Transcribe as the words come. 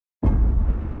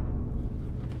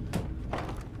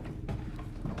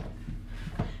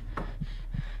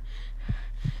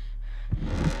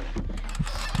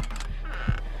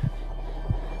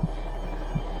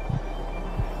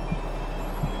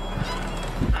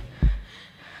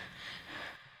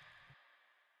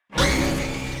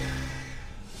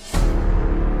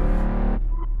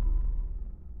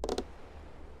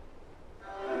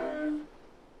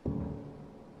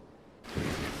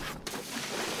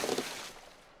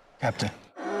Captain.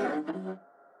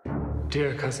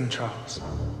 Dear Cousin Charles,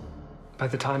 by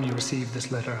the time you receive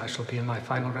this letter, I shall be in my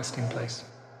final resting place.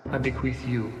 I bequeath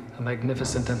you a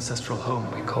magnificent ancestral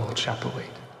home we call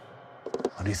Chapelwaite.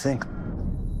 What do you think?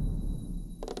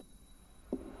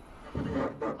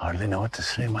 Hardly know what to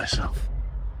say myself.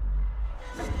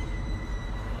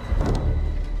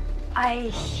 I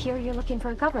hear you're looking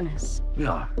for a governess. We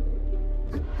are.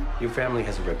 Your family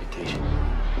has a reputation.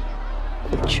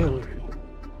 Your children,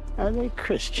 are they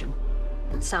Christian?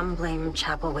 Some blame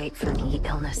Chapelwaite for the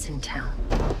illness in town.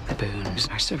 The Boones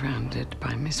are surrounded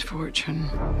by misfortune.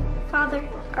 Father,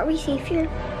 are we safe here?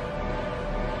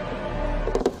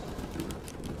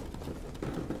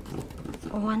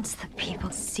 Once the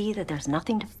people see that there's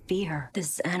nothing to fear,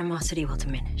 this animosity will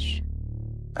diminish.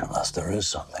 Unless there is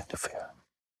something to fear.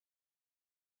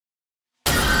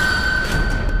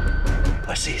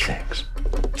 I see things.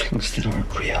 Things that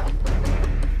aren't real.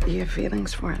 You have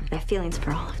feelings for him? I have feelings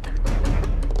for all of them.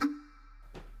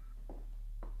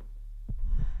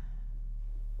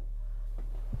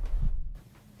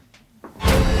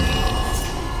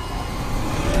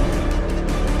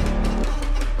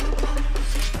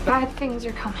 Bad things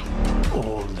are coming.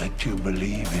 All that you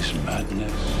believe is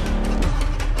madness.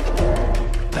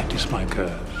 That is my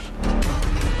curse.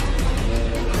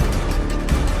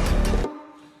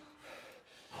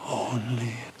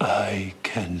 Only I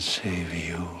can save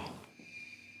you.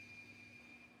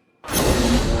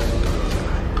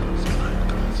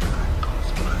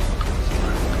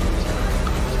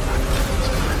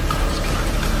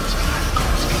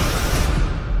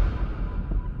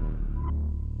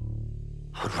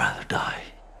 I would rather die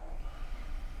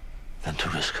than to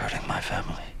risk hurting my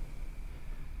family.